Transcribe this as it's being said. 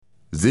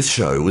This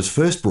show was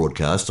first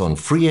broadcast on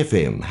Free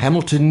FM,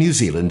 Hamilton, New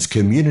Zealand's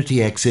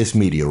community access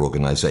media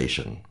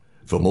organisation.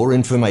 For more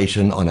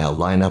information on our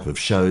lineup of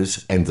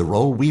shows and the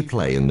role we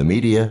play in the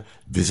media,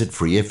 visit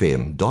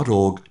freefm.org.nz.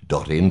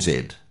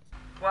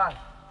 1,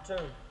 2,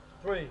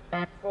 3,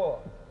 4.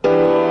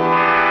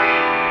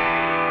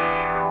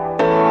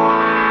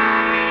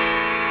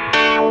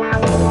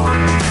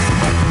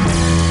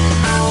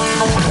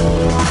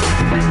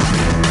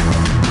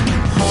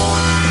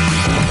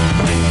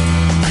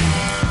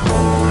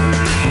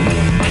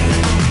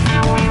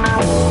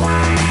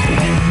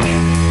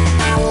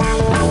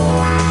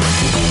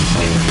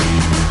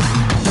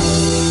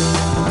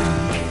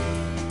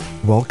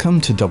 Welcome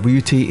to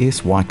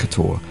WTS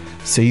Waikato,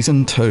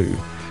 Season 2.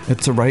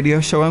 It's a radio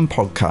show and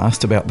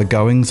podcast about the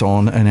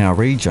goings-on in our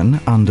region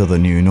under the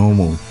new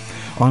normal.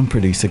 I'm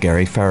producer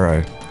Gary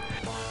Farrow.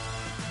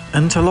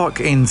 Interlock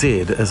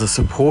NZ is a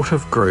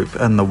supportive group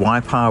in the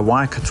Waipa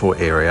Waikato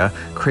area,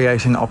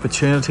 creating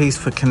opportunities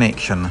for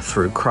connection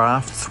through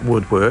crafts,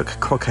 woodwork,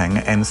 cooking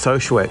and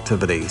social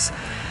activities.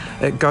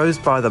 It goes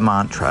by the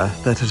mantra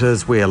that it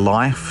is where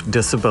life,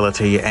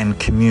 disability and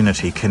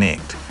community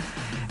connect.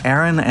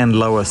 Aaron and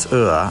Lois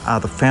Ur are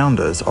the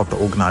founders of the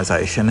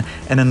organisation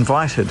and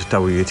invited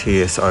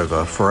WTS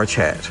over for a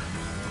chat.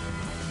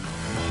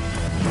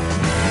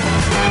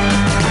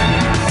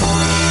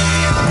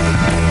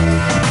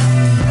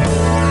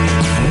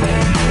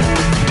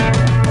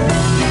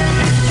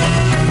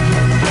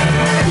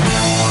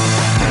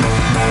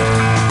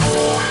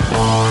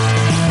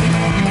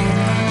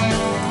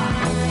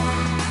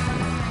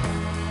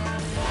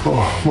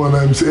 My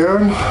name's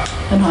Aaron.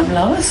 And I'm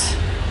Lois.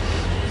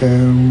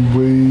 And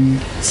we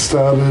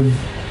started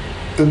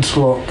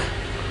Interlock,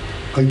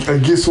 I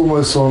guess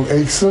almost on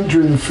accident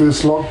during the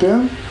first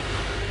lockdown.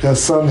 Our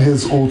son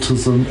has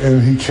autism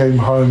and he came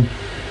home,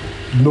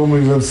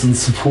 normally lives in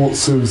support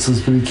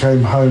services, but he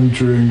came home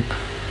during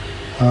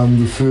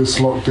the first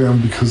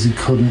lockdown because he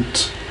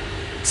couldn't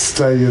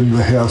stay in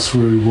the house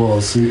where he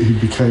was. He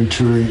became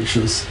too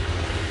anxious.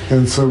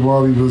 And so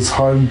while he was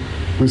home,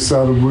 we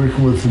started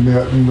working with him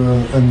out in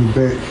the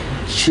back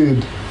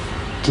shed,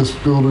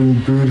 just building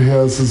bird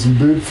houses and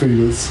bird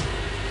feeders,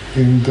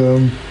 and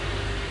the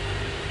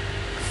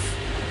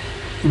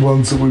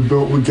ones that we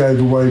built we gave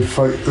away to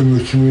folk in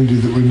the community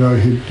that we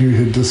knew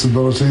had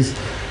disabilities,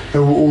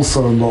 and were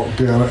also in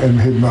lockdown and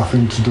had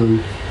nothing to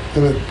do,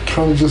 and it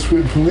kind of just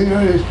went from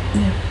there.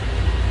 Yeah.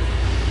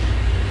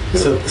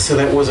 So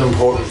that was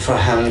important for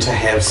him to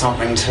have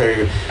something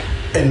to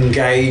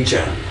engage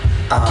in.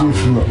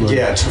 Definitely.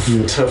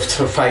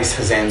 To face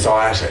his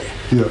anxiety.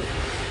 Yeah.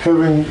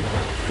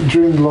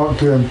 During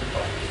lockdown,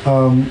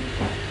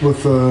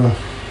 with the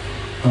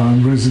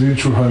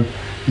residential home,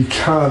 you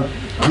can't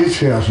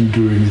get out and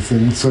do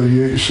anything, so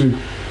you actually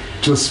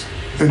just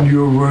in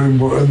your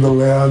room or in the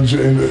lounge,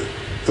 and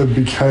it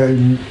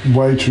became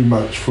way too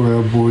much for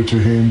our boy to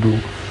handle.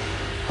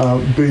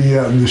 Being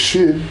out in the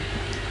shed,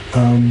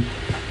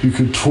 you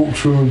could talk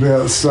to him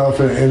about stuff,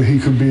 and he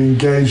could be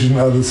engaged in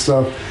other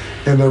stuff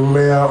and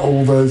allow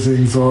all those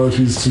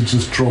anxieties to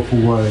just drop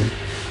away.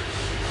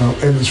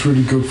 And it's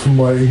really good for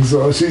my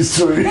anxieties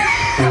too.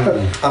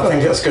 I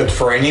think it's good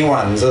for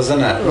anyone's, isn't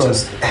it? Oh.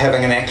 Just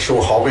having an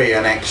actual hobby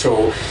and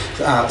actual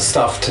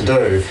stuff to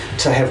do,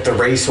 to have the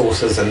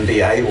resources and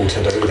be able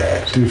to do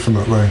that.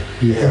 Definitely,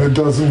 yeah. And it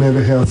doesn't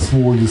matter how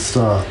small you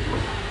start,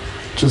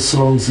 just as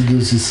long as it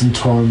gives you some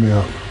time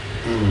out.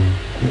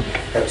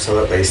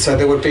 Absolutely. So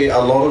there would be a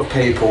lot of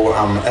people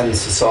in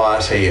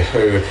society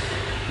who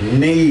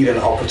need an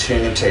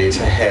opportunity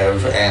to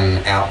have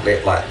an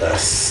outlet like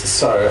this.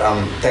 So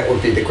that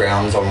would be the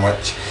grounds on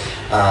which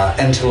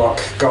Interlock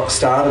got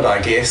started,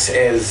 I guess,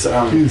 as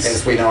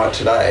we know it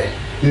today.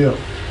 Yeah.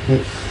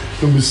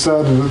 And we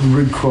started at the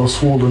Red Cross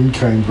Hall in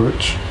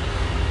Cambridge,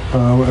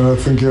 and I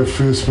think our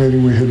first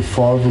meeting we had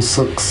 5 or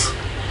 6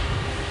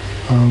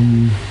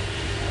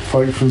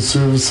 folk from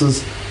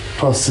services,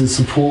 plus their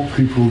support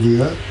people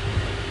there.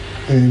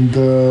 And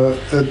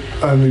it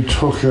only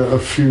took a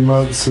few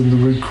months, and the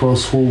Red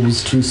Cross Hall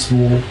was too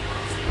small.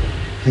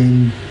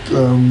 And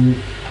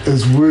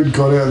as word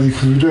got out there,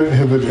 because we don't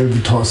have an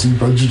advertising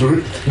budget or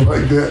anything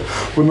like that,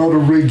 we're not a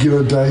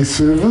regular day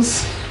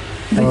service.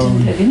 We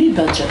didn't have any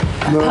budget,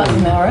 apart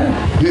from our own.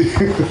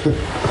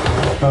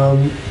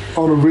 Yeah.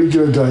 On a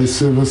regular day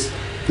service,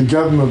 the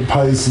government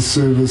pays the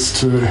service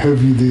to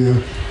have you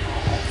there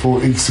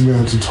for X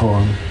amount of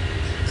time.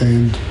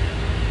 And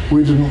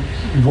we didn't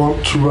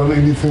want to run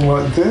anything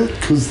like that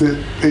because that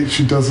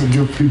actually doesn't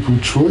give people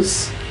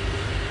choice,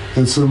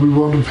 and so we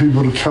wanted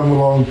people to come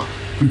along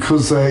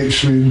because they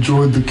actually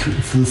enjoyed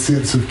the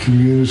sense of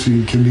community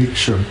and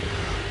connection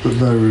that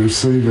they were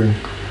receiving,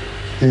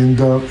 and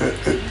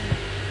it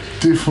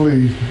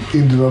definitely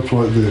ended up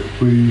like that.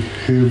 We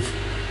have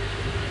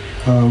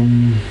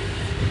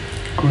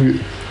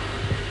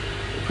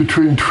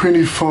between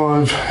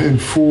 25 and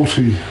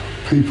 40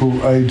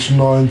 people aged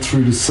 9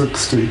 through to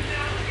 60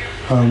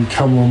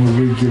 come on a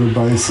regular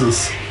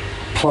basis,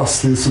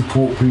 plus their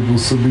support people,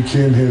 so we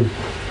can have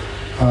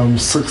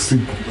 60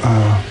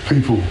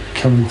 people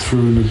coming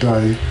through in a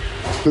day.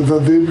 But they're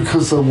there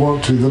because they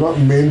want to. They're not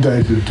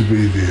mandated to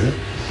be there.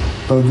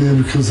 They're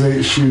there because they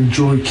actually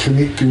enjoy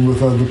connecting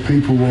with other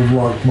people of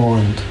like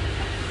mind,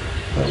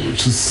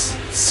 which is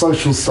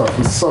social stuff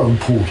is so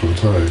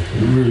important, eh?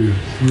 It really,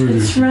 really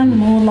It's run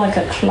more like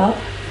a club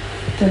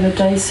than a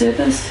day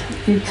service.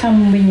 You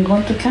come when you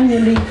want to come, you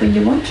leave when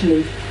you want to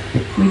leave.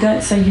 We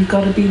don't say you've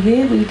got to be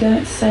there, we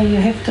don't say you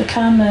have to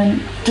come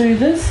and do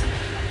this,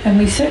 and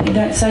we certainly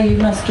don't say you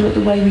must do it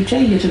the way we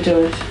tell you to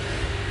do it.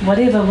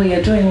 Whatever we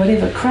are doing,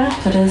 whatever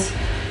craft it is,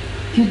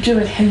 you do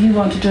it how you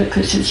want to do it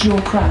because it's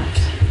your craft.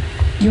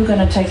 You're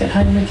going to take it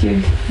home with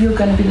you, you're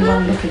going to be the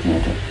one looking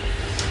at it.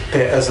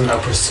 There isn't a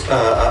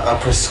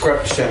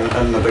prescription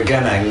in the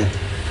beginning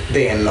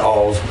then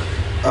of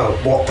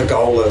what the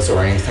goal is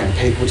or anything.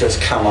 People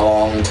just come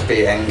along to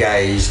be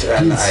engaged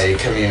in a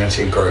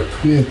community group.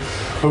 Yeah,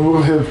 and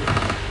we'll have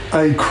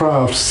a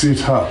craft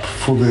set up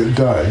for that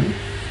day,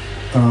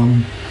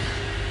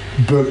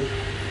 but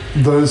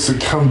those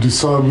that come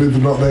decide whether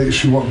or not they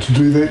actually want to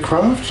do that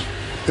craft,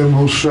 and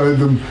we'll show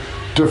them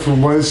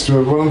different ways to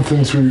do it. One of the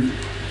things we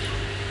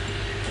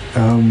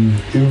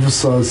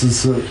emphasise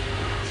is that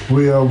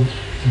we are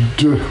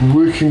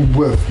working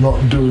with,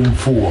 not doing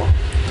for.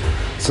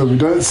 So we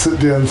don't sit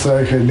down and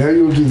say, okay, now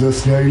you'll do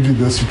this, now you do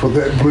this, you put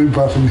that blue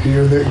button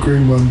here and that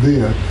green one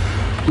there.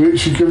 We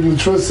actually give them the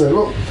choice, say,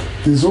 look,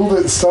 there's all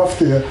that stuff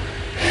there,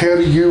 how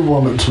do you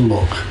want it to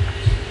look?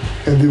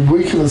 And then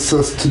we can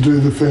assist to do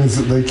the things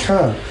that they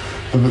can't.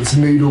 If it's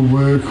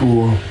needlework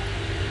or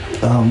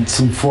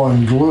some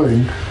fine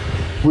gluing,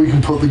 we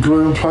can put the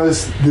glue in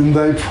place, then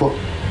they put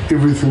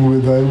everything where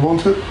they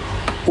want it.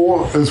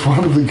 Or as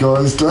one of the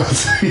guys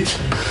does,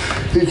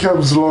 he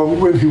comes along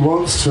when he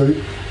wants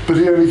to, but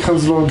he only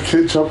comes along to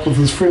catch up with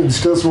his friends.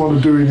 He doesn't want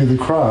to do any of the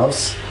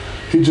crafts.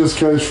 He just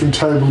goes from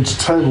table to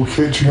table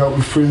catching up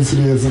with friends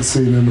that he hasn't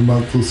seen in a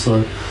month or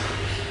so.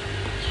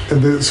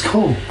 And that's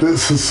cool.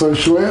 That's his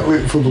social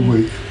outlet for the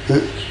week.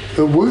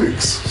 It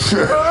works.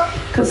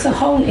 Because the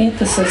whole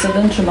emphasis of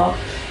Interlock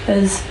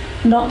is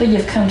not that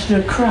you've come to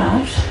do a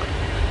craft,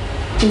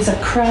 there's a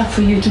craft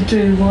for you to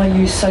do while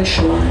you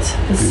socialise.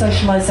 The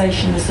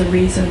socialisation is the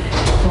reason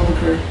for the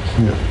group.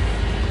 Yeah.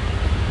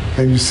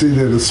 And you see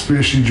that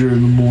especially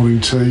during the morning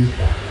tea,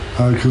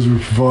 because we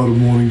provide a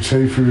morning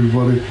tea for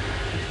everybody.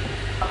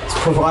 It's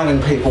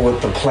providing people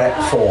with the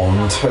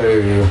platform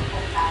to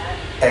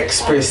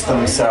express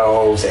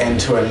themselves and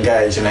to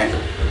engage in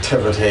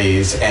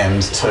activities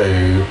and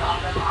to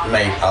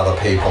meet other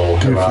people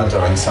who are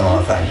doing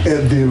similar things.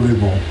 At their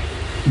level.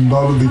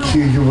 Not at the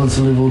caregiver's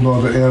level,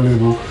 not at our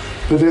level,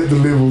 but at the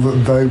level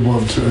that they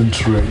want to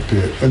interact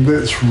at. And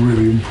that's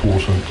really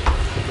important.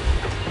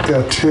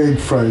 Our tag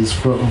phrase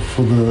for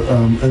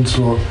the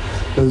Interlock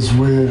is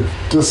where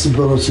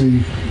disability,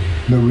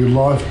 where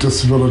life,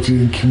 disability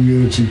and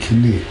community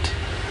connect.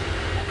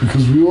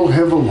 Because we all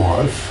have a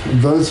life.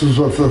 Those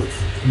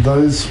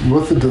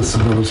with a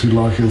disability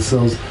like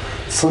ourselves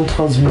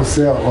sometimes miss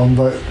out on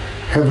that,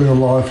 having a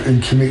life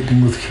and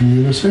connecting with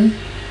community,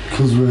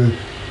 because we're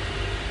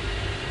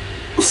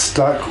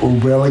stuck or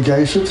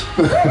relegated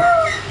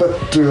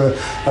to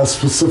a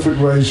specific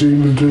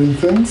regime of doing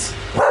things.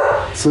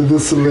 So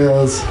this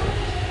allows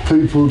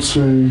people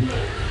to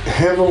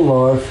have a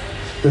life,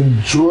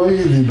 enjoy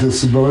their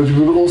disability,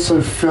 but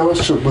also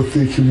fellowship with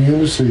their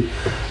community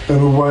in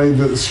a way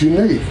that's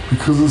unique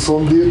because it's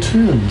on their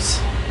terms.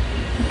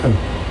 Yeah.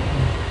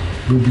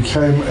 We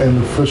became an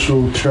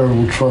official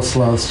charitable trust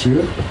last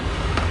year,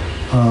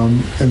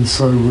 and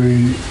so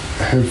we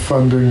have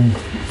funding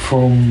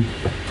from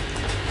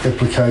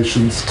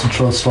applications to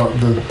trusts like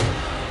the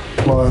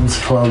Lions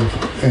Club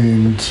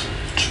and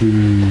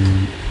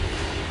to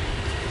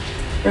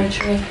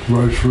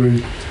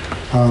Rotary,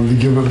 the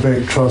Give It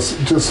Back Trust,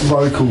 just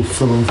local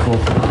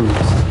philanthropic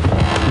groups.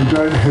 We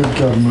don't have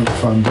government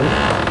funding.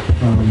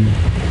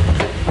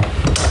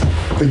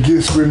 I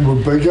guess when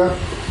we're bigger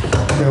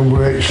and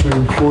we're actually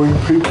employing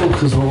people,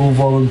 because we're all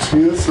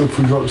volunteers, if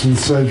we got to the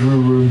stage where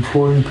we're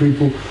employing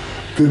people,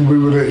 then we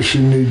would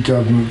actually need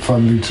government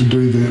funding to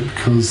do that,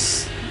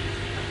 because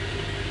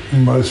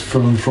most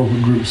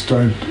philanthropic groups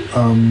don't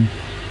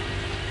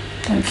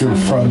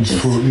give funds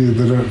for,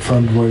 they don't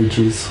fund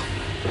wages.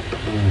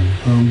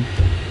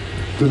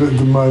 But at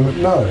the moment,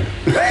 no.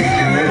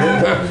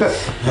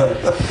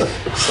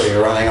 So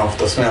you're running off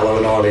the smell of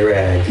an oily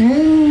rag?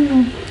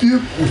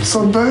 Yep,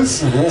 some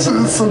days.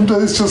 Some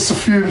days just the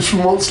fumes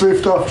from what's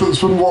left after it's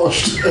been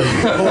washed.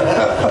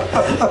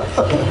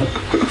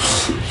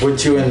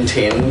 Would you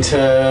intend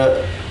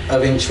to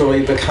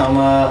eventually become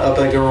a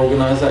bigger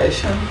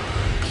organisation?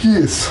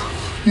 Yes,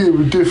 yeah,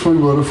 we definitely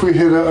would. If we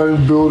had our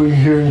own building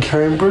here in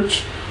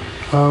Cambridge,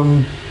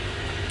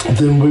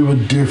 then we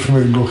would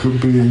definitely look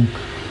at being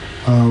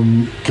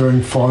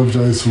going 5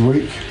 days a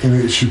week and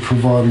actually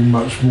providing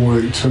much more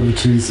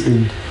activities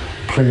in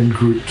planned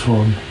group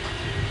time.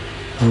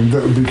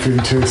 That would be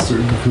fantastic,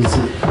 because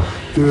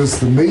there is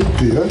the need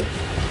there,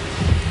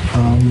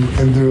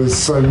 and there is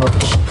so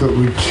much that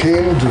we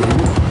can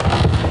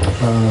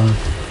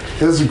do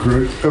as a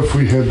group if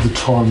we had the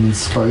time and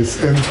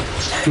space and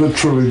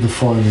literally the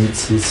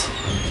finances.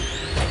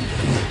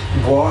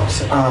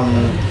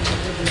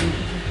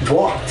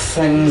 What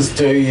things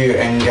do you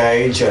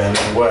engage in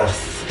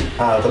with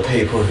the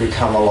people who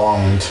come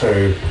along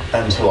to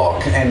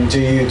Interlock, and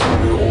do you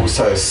do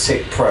also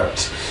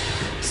separate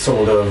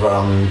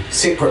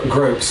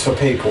groups for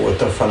people with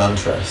different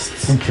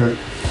interests? Okay.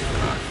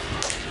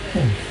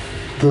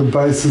 The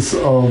basis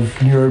of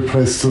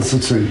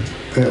neuroplasticity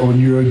or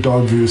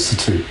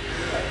neurodiversity,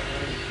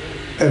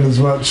 and as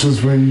much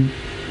as we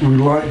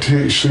like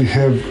to actually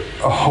have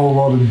a whole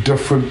lot of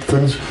different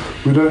things,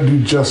 we don't do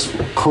just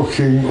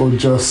cooking or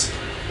just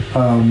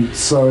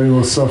sewing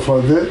or stuff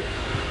like that.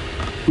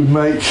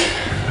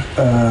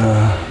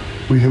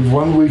 We have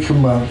 1 week a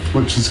month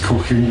which is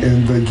cooking,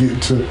 and they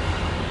get to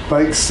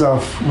bake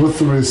stuff with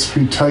the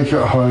recipe, take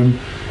it home,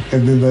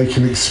 and then they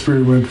can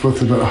experiment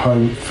with it at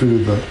home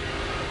further.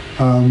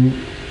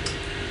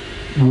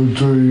 We'll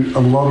do a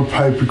lot of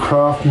paper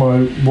craft.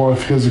 My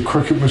wife has a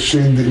cricket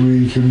machine that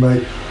we can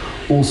make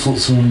all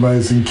sorts of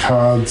amazing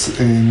cards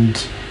and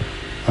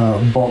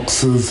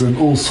boxes and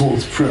all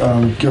sorts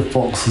of gift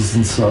boxes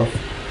and stuff.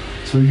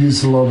 So we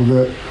use a lot of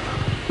that.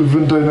 We've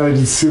been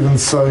donated 7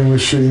 sewing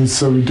machines,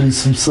 so we do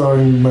some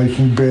sewing,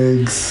 making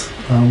bags.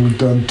 We've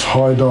done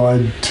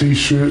tie-dyed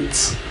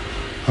t-shirts,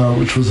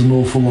 which was an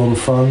awful lot of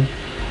fun.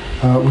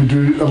 We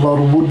do a lot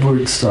of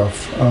woodwork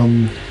stuff.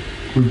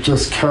 We've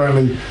just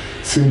currently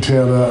sent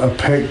out a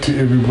pack to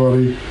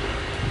everybody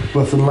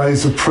with a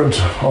laser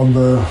print on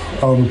a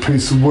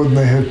piece of wood, and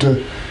they have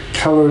to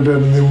colour it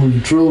in, and then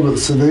we've drilled it,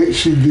 so they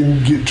actually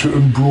then get to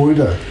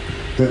embroider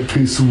that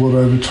piece of wood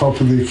over top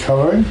of their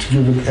colouring to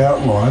give an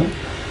outline.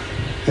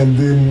 And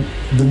then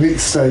the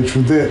next stage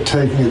with that,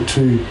 taking it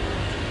to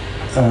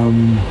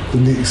the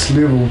next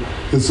level,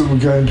 is that we're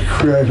going to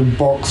create a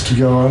box to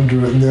go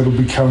under it, and that'll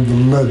become the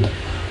lid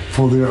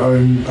for their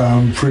own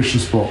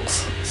precious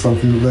box,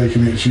 something that they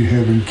can actually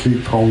have and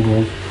keep hold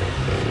of.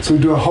 So we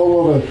do a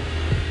whole lot of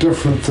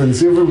different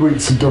things. Every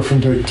week's a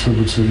different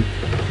activity,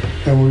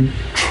 and we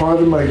try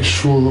to make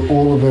sure that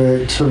all of our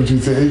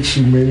activities are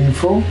actually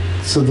meaningful,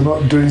 so they're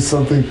not doing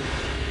something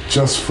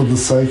just for the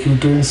sake of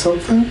doing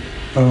something.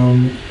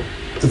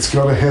 It's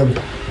got to have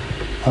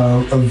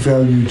a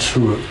value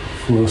to it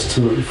for us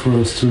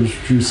to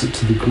introduce it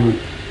to the group.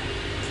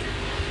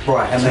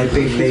 Right, and they'd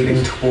be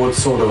leading towards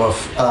sort of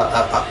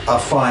a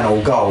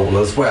final goal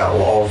as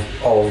well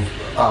of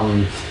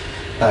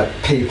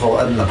people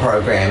in the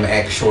program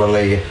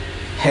actually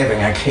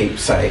having a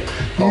keepsake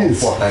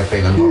of what they've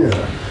been involved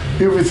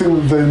in. Everything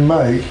that they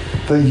make,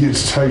 they get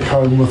to take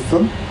home with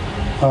them.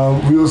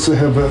 We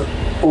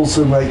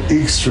also make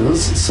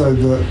extras so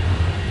that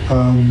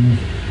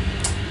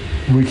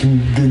we can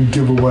then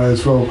give away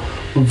as well.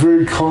 We're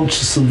very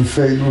conscious of the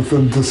fact that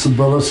within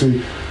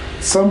disability,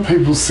 some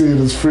people see it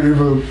as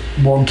forever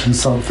wanting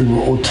something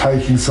or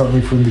taking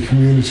something from the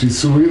community,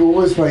 so we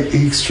always make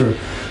extra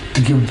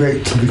to give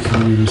back to the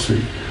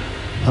community,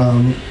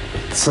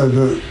 so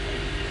that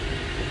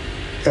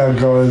our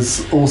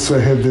guys also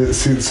have that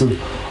sense of,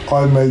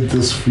 I made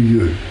this for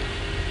you,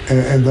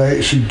 and they're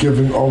actually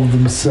giving of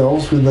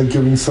themselves when they're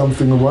giving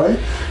something away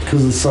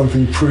because it's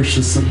something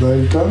precious that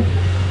they've done.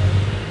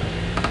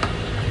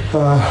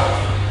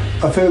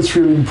 I think it's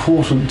really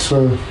important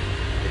to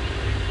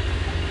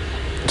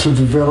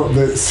develop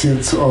that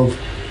sense of,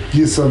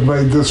 yes, I've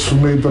made this for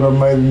me, but I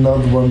made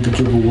another one to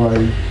give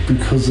away,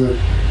 because it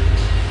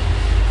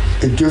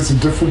gives a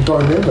different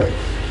dynamic.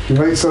 You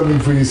make something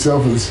for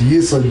yourself, it's,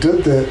 yes, I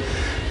did that.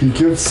 You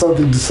give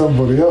something to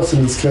somebody else,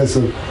 in this case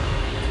of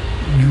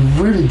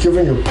you're really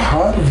giving a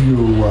part of you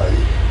away.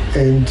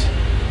 And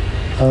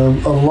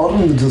a lot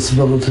in the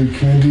disability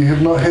community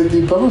have not had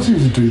the ability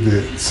to do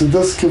that. So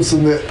this gives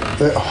them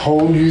that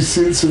whole new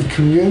sense of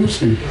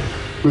community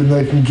when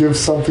they can give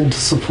something to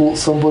support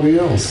somebody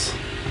else.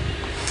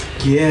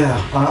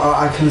 Yeah,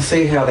 I can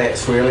see how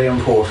that's really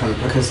important,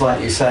 because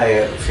like you say,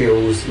 it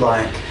feels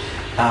like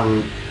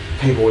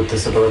people with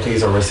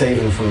disabilities are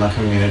receiving from the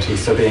community,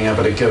 so being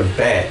able to give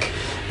back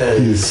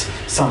is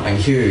something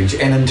huge,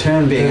 and in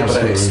turn being able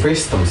to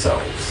express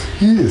themselves.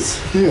 Yes,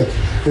 yeah.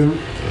 And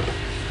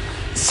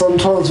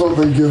sometimes what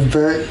they give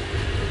back,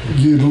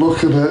 you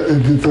look at it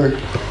and you think,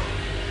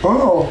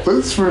 oh,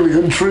 that's really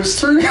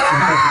interesting.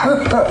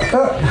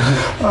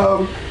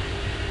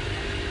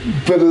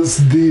 But it's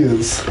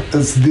theirs,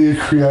 it's their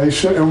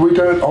creation, and we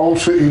don't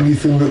alter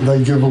anything that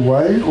they give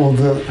away or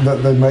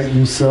that they make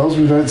themselves.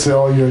 We don't say,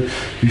 oh,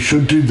 you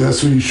should do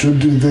this or you should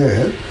do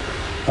that.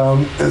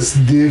 It's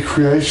their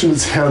creation,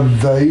 it's how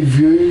they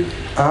view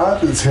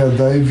art, it's how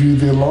they view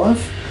their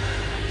life.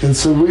 And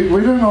so we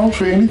don't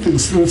alter anything.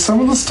 And some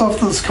of the stuff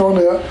that's gone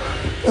out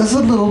is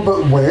a little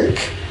bit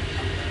whack,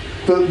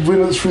 but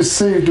when it's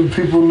received and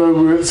people know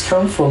where it's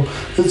come from,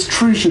 it's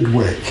treasured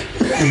whack.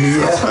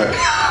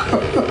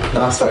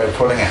 Nice way of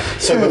putting it.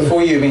 So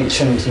before you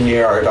mentioned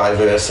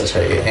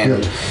neurodiversity,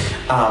 and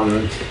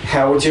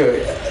how would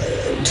you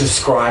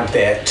describe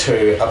that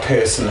to a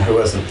person who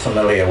isn't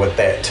familiar with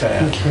that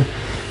term? Okay.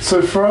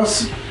 So for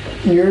us,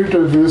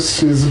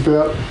 neurodiversity is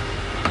about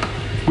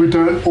we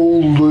don't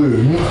all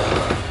learn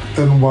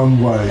in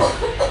one way.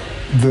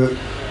 That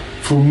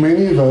for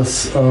many of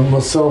us,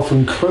 myself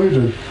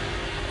included,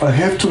 I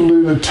have to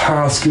learn a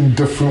task in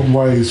different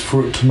ways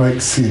for it to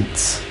make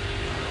sense.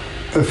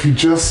 If you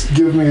just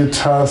give me a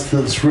task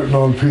that's written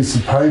on a piece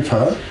of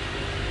paper,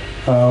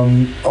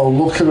 I'll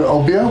look at it,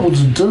 I'll be able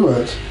to do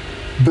it,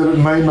 but it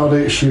may not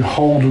actually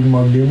hold in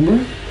my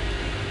memory.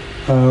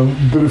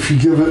 But if you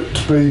give it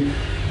to me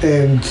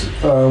and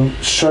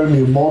show me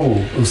a model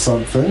of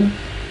something,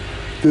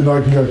 then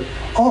I can go,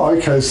 oh,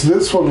 okay, so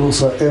that's what it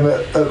looks like, and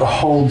it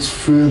holds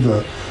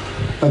further.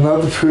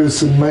 Another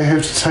person may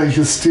have to take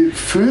a step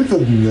further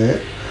than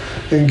that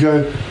and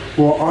go,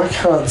 well, I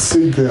can't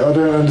see that, I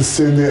don't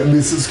understand that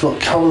unless it's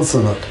got colours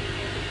in it.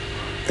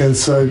 And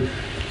so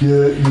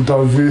you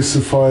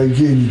diversify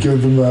again, you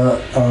give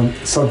them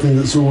something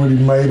that's already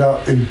made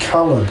up and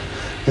coloured,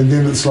 and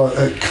then it's like,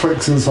 it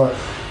clicks and it's like,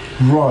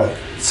 right,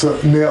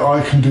 so now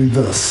I can do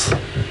this.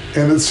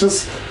 And it's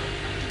just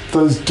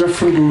those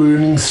different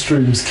learning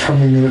streams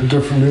coming in at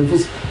different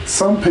levels.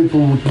 Some people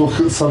would look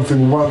at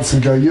something once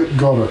and go, yep,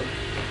 got it.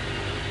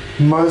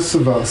 Most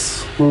of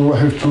us will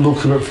have to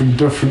look at it from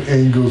different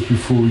angles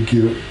before we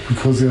get it,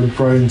 because our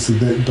brains are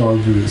that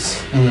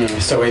diverse.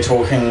 So we're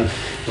talking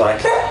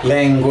like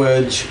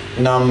language,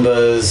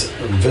 numbers,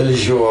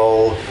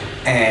 visual,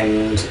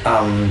 and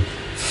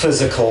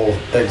physical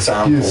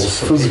examples, yes,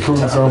 for physical people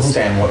to examples.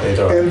 understand what they're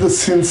doing. And the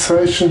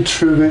sensation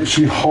to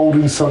actually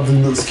holding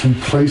something that's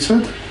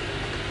completed.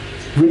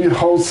 When you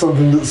hold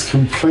something that's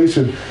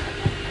completed,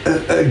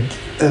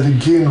 it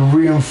again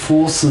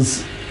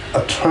reinforces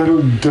a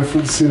totally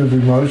different set of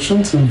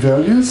emotions and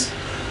values.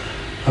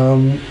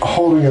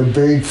 Holding a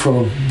bag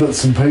full of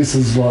bits and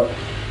pieces, like,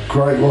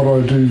 great, what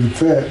do I do with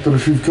that? But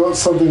if you've got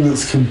something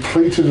that's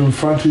completed in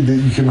front of you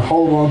that you can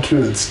hold on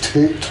to, it's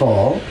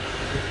tactile,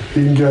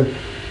 you can go,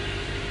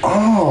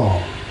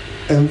 oh,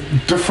 and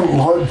different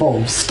light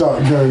bulbs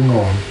start going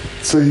on.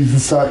 So you can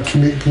start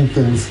connecting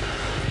things.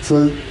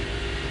 So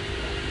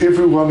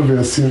every one of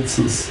our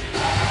senses,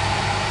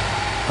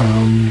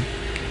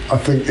 I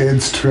think,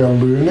 adds to our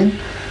learning,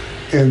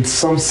 and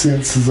some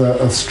senses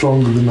are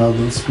stronger than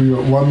others. We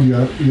got one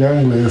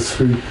young lass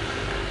who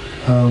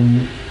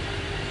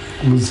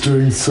was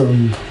doing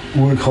some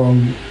work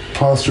on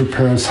plaster of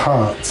Paris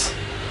hearts.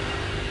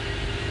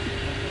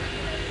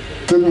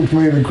 Didn't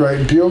mean a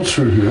great deal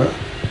to her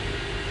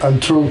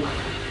until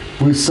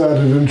we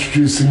started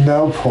introducing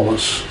nail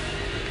polish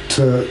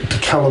to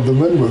colour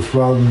them in with,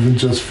 rather than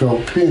just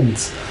felt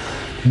pens.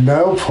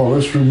 Nail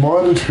polish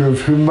reminded her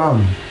of her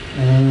mum.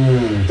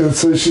 And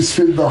so she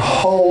spent the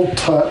whole 2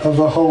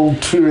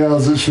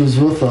 hours that she was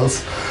with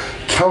us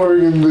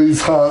colouring in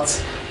these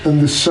hearts in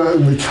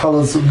the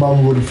colours that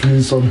Mum would have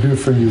used on her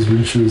fingers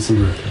when she was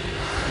around.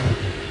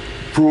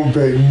 Brought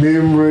back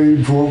memory,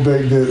 brought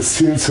back that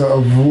sense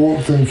of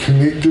warmth and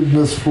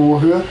connectedness for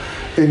her,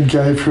 and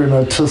gave her an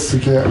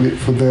artistic outlet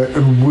for that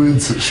in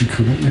words that she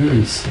couldn't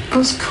use.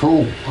 That's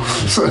cool.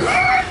 So,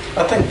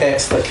 I think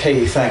that's the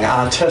key thing,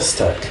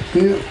 artistic.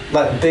 yeah.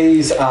 Like,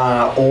 these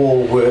are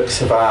all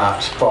works of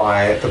art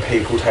by the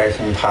people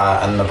taking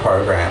part in the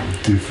program.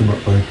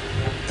 Definitely.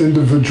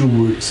 Individual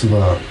works of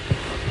art.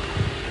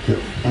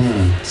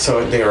 Yep.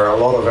 So there are a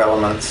lot of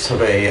elements to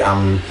be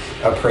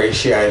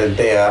appreciated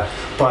there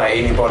by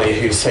anybody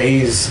who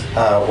sees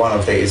one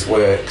of these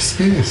works.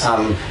 Yes.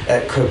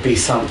 It could be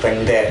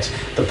something that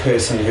the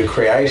person who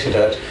created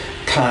it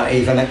can't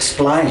even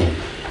explain.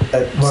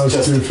 It's Most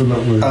just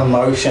definitely.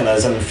 emotion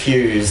is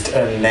infused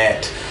in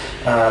that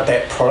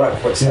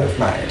product which they've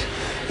made.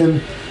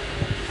 And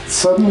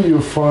suddenly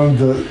you'll find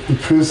that the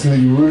person that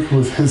you're working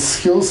with has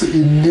skills that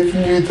you never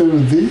knew they were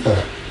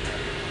there.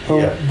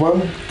 Yeah.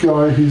 One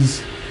guy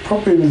who's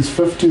probably in his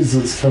 50s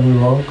that's coming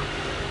along,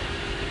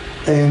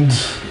 and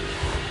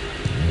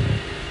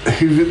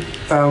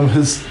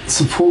his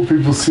support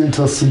people sent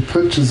us some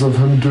pictures of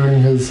him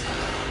doing his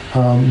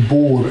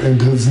board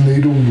and his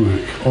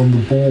needlework on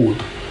the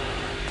board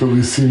that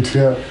we sent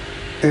out,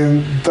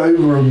 and they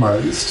were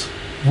amazed.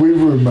 We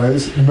were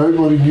amazed.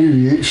 Nobody knew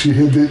he actually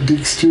had that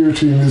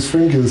dexterity in his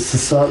fingers to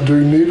start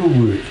doing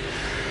needlework.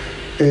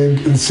 And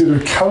instead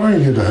of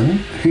colouring it in,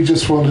 he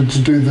just wanted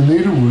to do the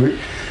needlework,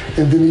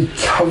 and then he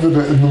covered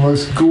it in the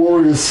most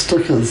glorious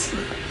stickers,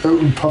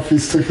 puffy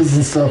stickers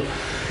and stuff,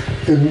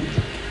 and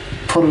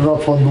put it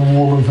up on the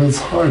wall in his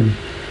home.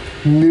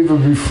 Never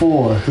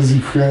before has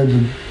he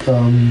created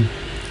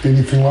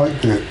anything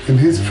like that. And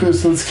his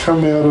person's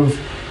come out of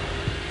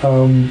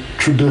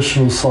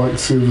traditional psych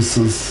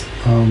services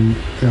out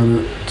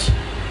at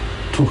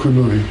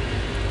Tokanui,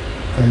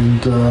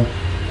 and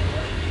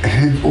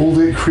had all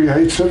that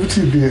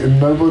creativity there, and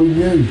nobody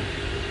knew.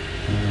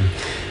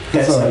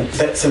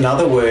 That's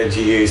another word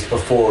you used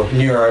before,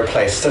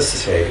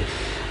 neuroplasticity,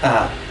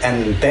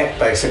 and that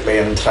basically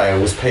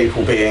entails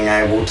people being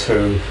able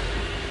to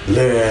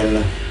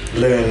learn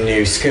learn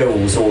new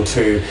skills or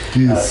to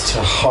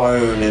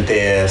hone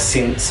their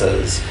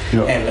senses.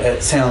 Yep. And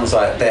it sounds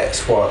like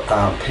that's what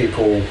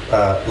people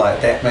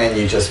like that man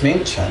you just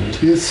mentioned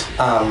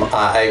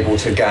are able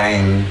to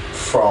gain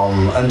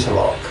from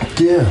Interlock.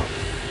 Yeah,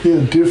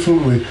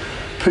 definitely.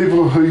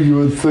 People who you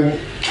would think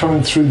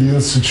coming through the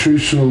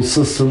institutional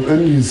system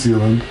in New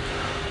Zealand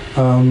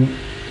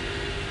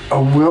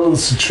are well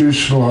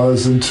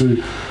institutionalised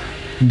into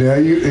now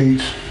you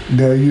eat,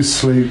 now you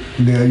sleep,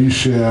 now you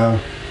shower,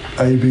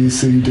 A, B,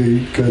 C,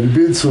 D, go to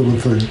bed sort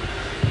of thing.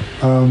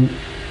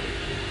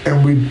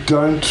 And we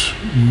don't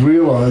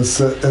realise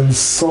that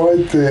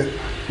inside that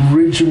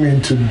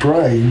regimented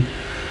brain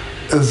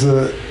is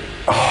a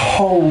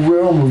whole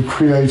realm of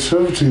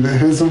creativity that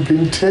hasn't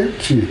been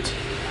tapped yet.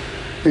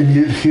 And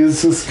yet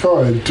here's this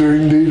guy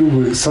doing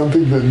needlework,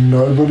 something that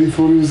nobody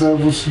thought he was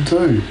able to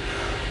do.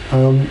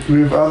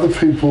 We have other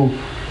people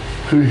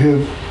who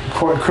have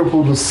quite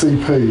crippled with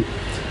CP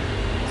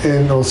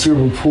or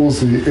cerebral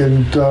palsy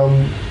and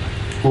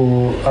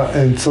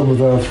some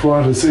with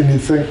arthritis, and you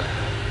think,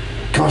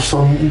 gosh,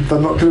 they're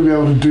not going to be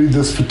able to do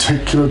this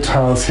particular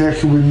task. How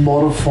can we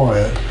modify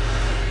it?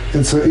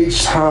 And so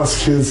each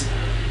task has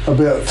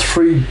about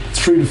three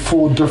to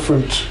four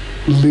different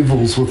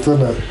levels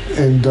within it.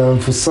 And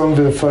for some of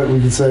our folk, we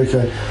can say,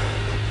 okay,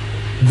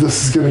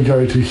 this is going to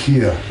go to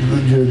here.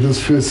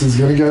 This person's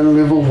going to go to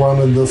level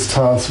 1 in this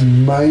task.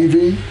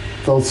 Maybe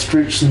they'll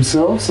stretch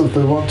themselves if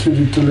they want to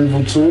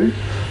level 2.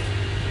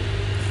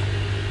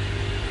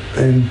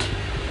 And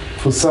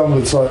for some,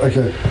 it's like,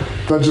 okay,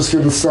 they're just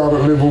going to start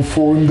at level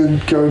 4 and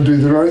then go and do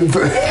their own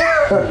thing.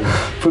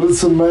 But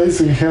it's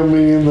amazing how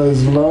many in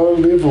those lower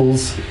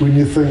levels, when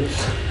you think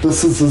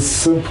this is as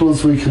simple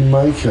as we can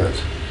make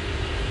it,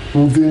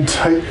 will then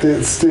take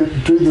that step,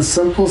 do the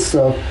simple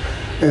stuff,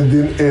 and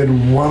then add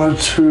 1 or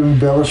 2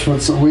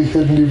 embellishments that we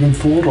hadn't even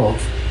thought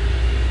of.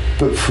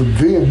 But for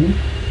them,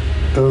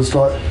 it was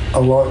like a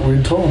light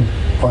went on.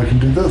 I can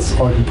do this,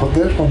 I can put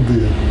that on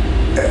there.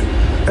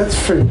 It's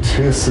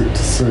fantastic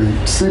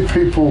to see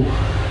people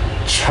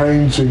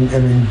changing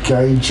and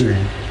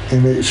engaging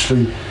and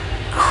actually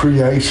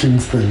creating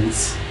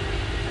things.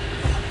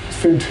 It's a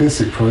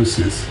fantastic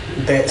process.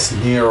 That's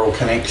neural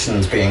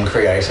connections being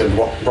created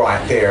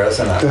right there,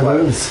 isn't it? It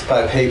is.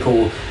 By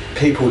people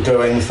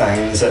doing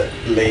things, it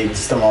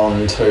leads them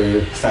on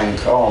to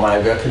think, oh,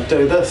 maybe I could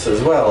do this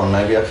as well, and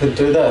maybe I could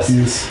do this.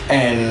 Yes.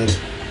 And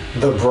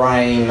the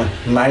brain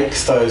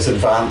makes those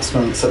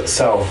advancements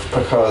itself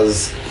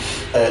because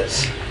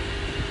it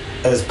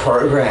is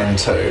programmed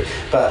to.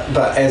 But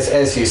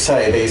as you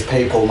say, these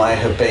people may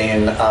have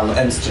been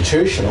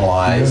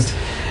institutionalised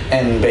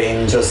and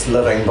been just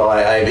living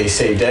by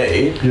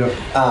ABCD,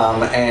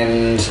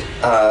 and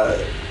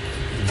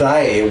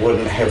they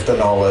wouldn't have the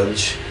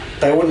knowledge,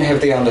 they wouldn't have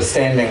the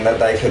understanding that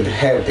they could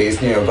have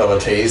these new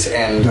abilities,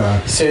 and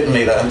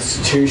certainly the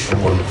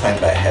institution wouldn't think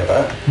they have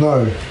it.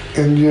 No,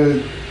 and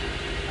yet,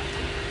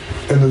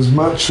 and as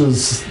much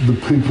as the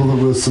people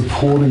that we're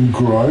supporting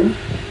grow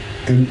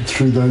and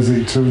through those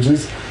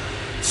activities,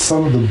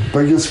 some of the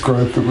biggest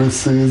growth that we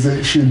see is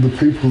actually in the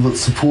people that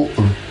support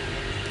them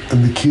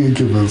and the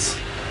caregivers,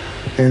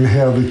 and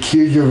how the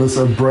caregivers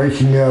are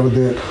breaking out of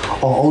that,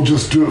 oh, I'll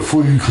just do it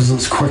for you because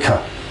it's quicker.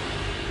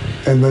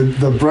 And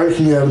they're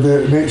breaking out of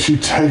that and actually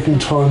taking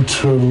time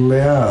to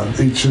allow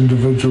each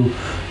individual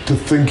to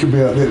think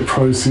about that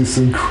process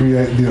and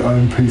create their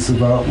own piece of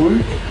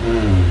artwork.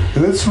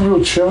 And that's a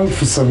real challenge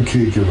for some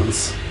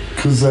caregivers,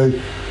 because they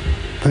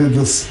have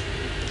this,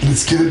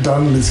 let's get it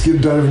done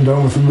over and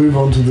done with and move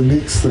on to the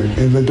next thing,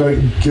 and they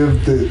don't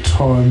give that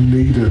time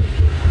needed.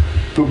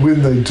 But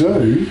when they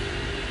do,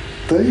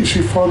 they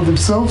actually find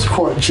themselves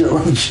quite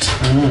challenged,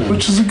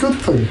 which is a good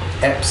thing.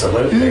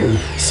 Absolutely. Yeah.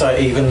 So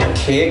even the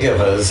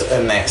caregivers,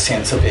 in that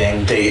sense, are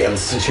being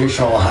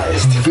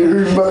de-institutionalised.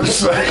 Very much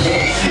so.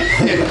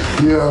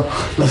 Yeah,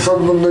 and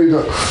some of them need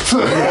it.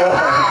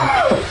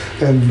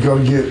 And you've got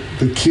to get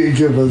the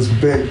caregivers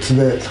back to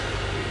that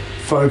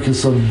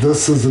focus of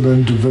this as an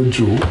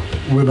individual.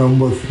 When I'm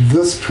with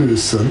this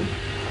person,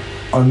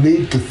 I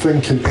need to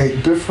think and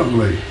act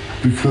differently,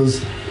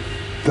 because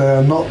they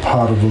are not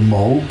part of a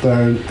mould,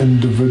 they're an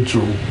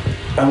individual.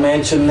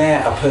 Imagine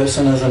that, a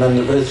person is an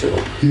individual.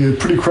 Yeah,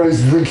 pretty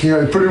crazy thinking,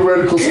 pretty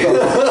radical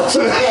stuff.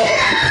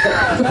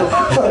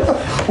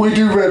 We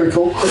do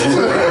radical.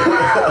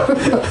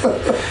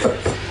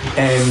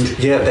 And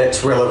yeah,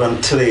 that's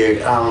relevant to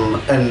the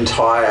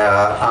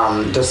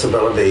entire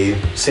disability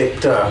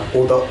sector,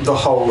 or the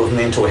whole of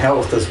mental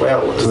health as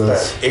well, is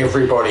that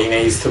everybody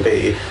needs to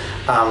be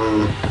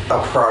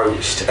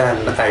approached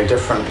in a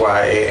different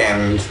way,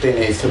 and there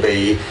needs to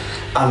be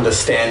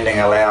understanding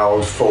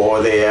allowed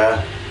for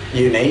their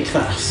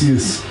uniqueness.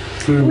 Yes.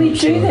 We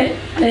do that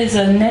as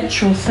a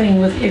natural thing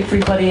with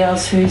everybody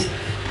else who's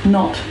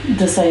not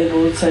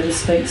disabled, so to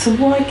speak. So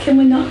why can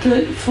we not do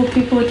it for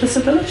people with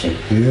disability?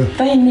 Yeah.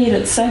 They need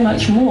it so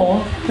much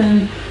more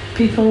than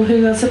people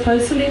who are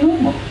supposedly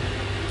normal.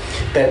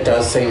 That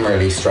does seem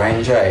really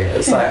strange, eh?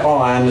 It's like, oh,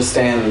 I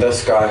understand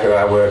this guy who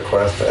I work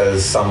with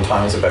is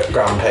sometimes a bit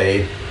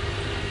grumpy,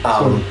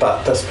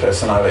 But this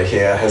person over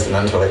here has an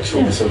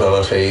intellectual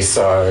disability,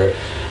 so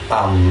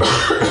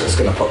we're just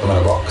going to put them in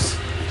a box.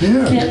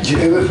 Yeah, and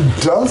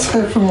it does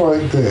happen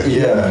like that.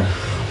 Yeah.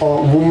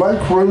 We'll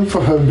make room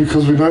for him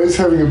because we know he's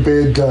having a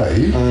bad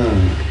day.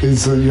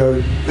 He's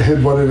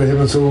had whatever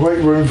happened, so we'll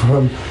make room for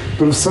him.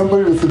 But if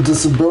somebody with a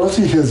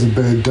disability has a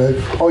bad day,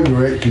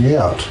 you're acting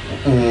out.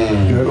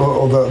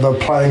 Or they're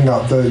playing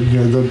up, they're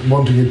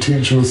wanting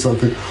attention or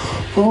something.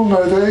 Well,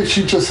 no, they're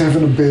actually just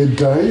having a bad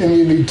day, and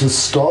you need to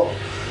stop,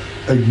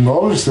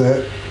 acknowledge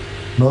that.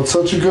 Not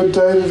such a good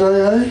day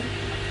today, eh?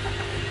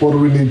 What do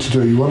we need to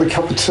do? You want a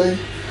cup of tea?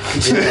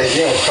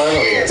 Yeah,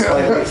 totally. It's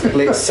like,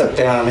 let's sit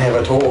down and have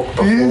a talk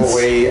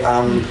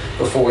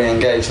before we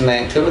engage in the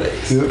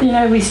activities.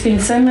 Yep. We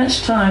spend so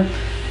much time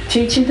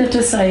teaching the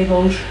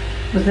disabled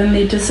within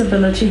their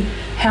disability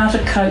how to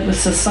cope with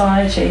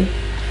society,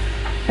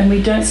 and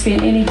we don't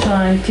spend any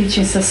time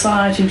teaching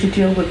society to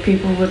deal with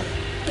people with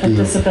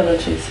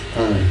disabilities.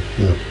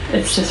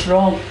 It's just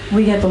wrong.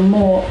 We have a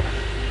more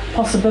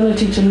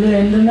possibility to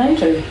learn than they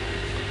do.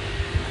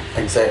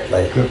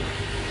 Exactly. Yep.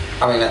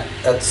 I mean,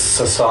 it's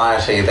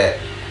society that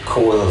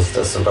causes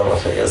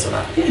disability, isn't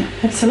it? Yeah,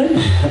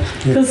 absolutely.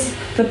 Because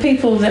the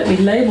people that we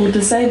label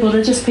disabled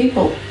are just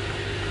people.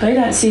 They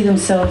don't see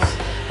themselves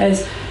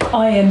as,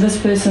 I am this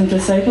person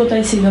disabled.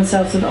 They see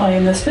themselves as, I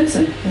am this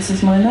person. This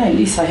is my name.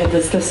 Yes, I have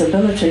this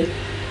disability.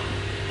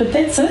 But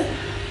that's it.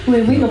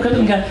 Where we look at it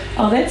and go,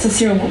 oh, that's a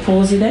cerebral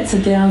palsy, that's a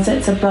Downs,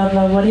 that's a blah,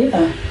 blah,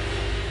 whatever.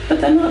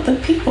 But they're not the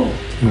people.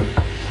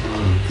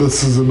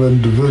 This is an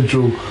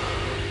individual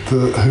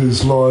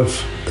whose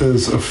life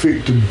is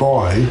affected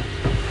by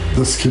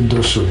this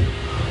condition.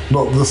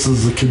 Not this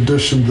is a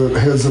condition that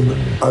has an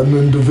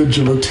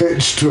individual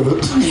attached to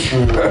it.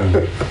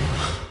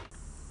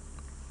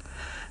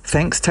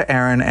 Thanks to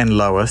Aaron and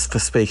Lois for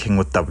speaking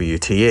with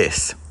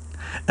WTS.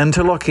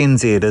 Interlock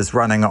NZ is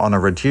running on a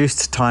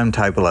reduced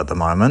timetable at the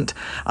moment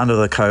under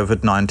the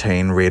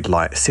COVID-19 red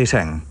light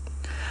setting.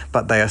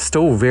 But they are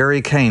still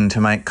very keen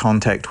to make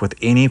contact with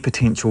any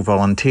potential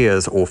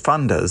volunteers or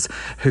funders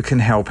who can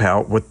help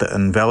out with the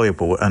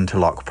invaluable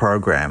Interlock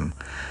program.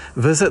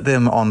 Visit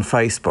them on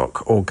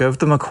Facebook or give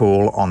them a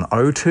call on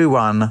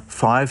 021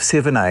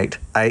 578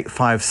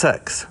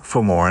 856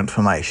 for more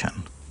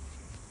information.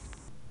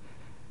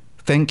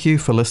 Thank you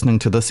for listening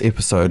to this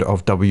episode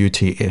of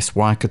WTS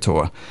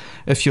Waikato.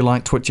 If you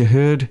liked what you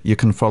heard, you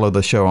can follow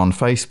the show on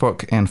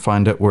Facebook and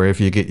find it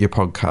wherever you get your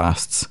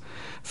podcasts.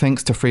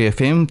 Thanks to Free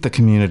FM, the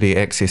Community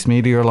Access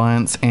Media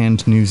Alliance,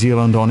 and New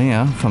Zealand On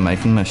Air for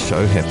making this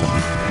show happen.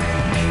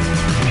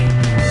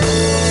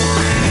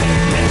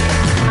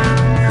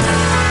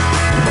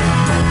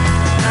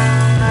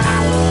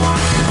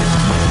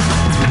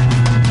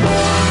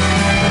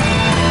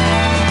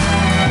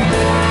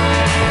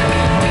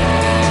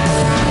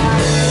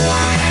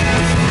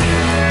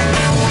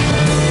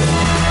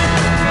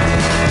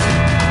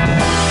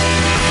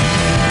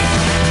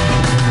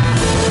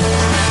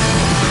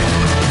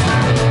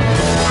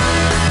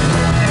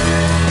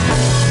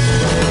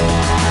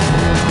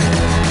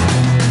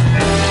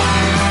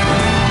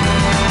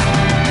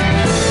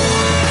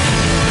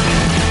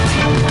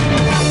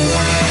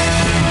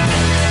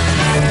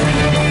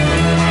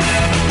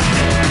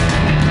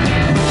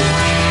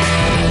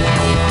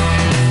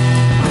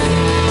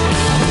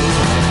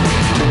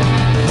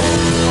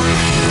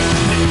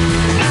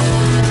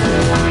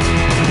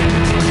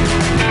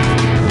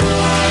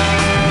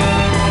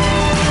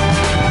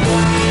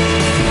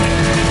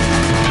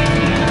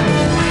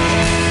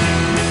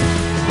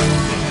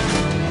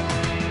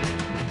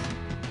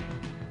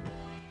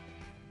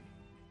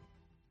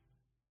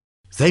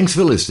 Thanks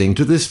for listening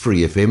to this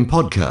Free FM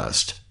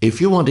podcast.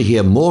 If you want to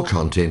hear more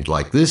content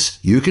like this,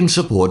 you can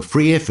support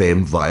Free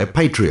FM via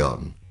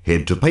Patreon.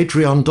 Head to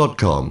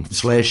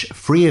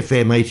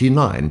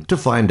patreon.com/freefm89 to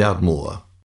find out more.